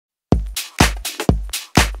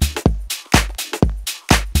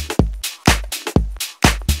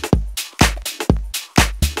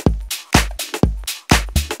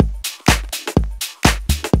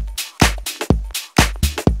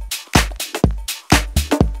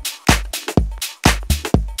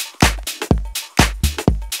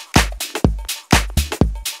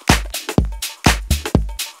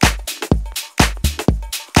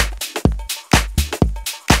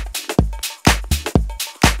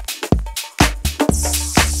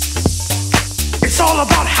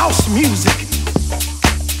house music.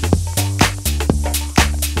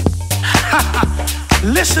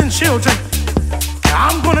 Listen, children,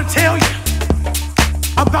 I'm gonna tell you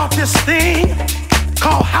about this thing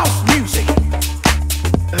called house music.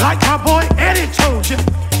 Like my boy Eddie told you,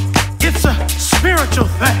 it's a spiritual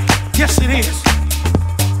thing. Yes, it is.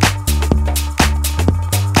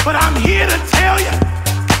 But I'm here to tell you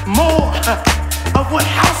more of what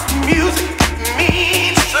house music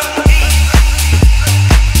means to me.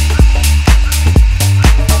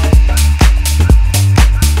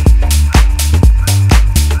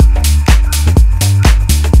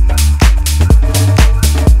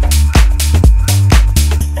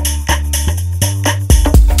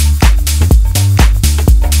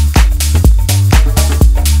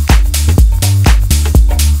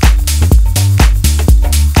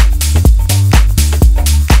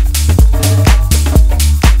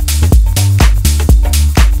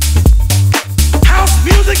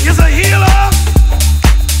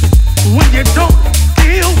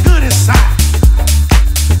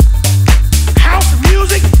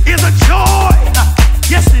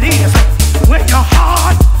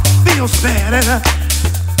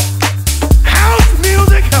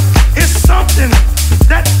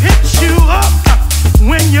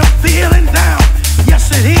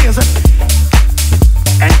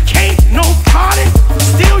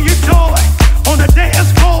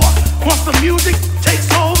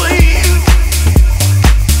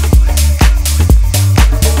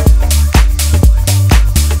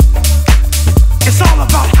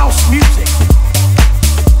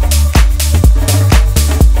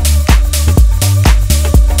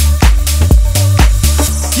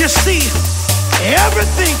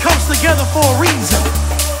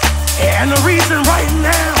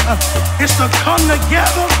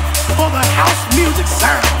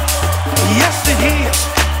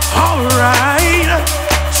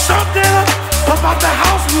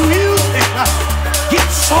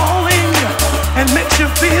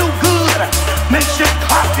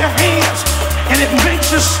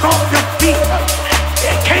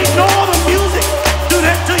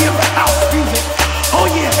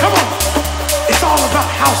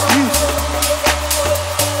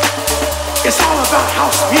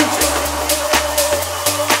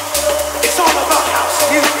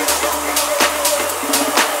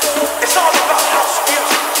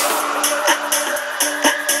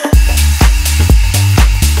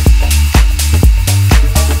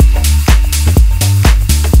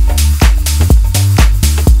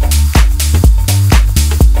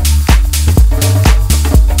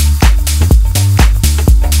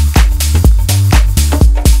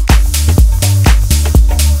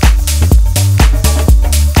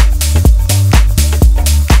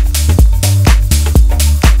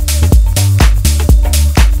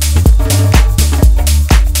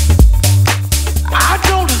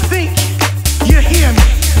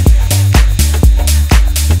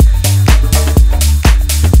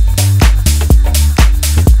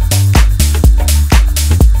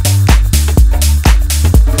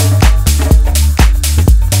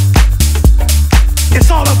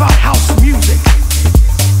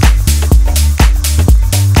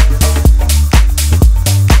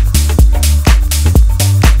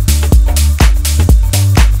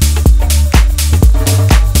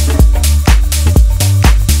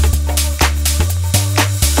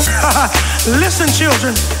 Listen,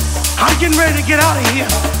 children, I'm getting ready to get out of here,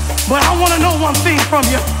 but I want to know one thing from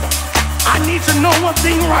you. I need to know one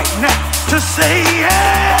thing right now to say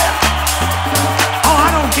yeah. Oh, I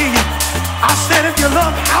don't hear you. I said if you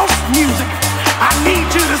love house music, I need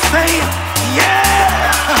you to say yeah,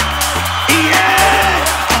 yeah,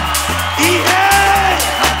 yeah.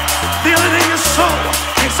 Feel it in your soul.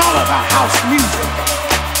 It's all about house music.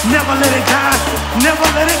 Never let it die, never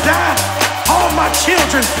let it die. All my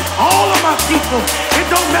children, all of my people, it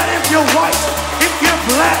don't matter if you're white, if you're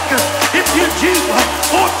black, if you're Jew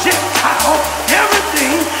or Gentile,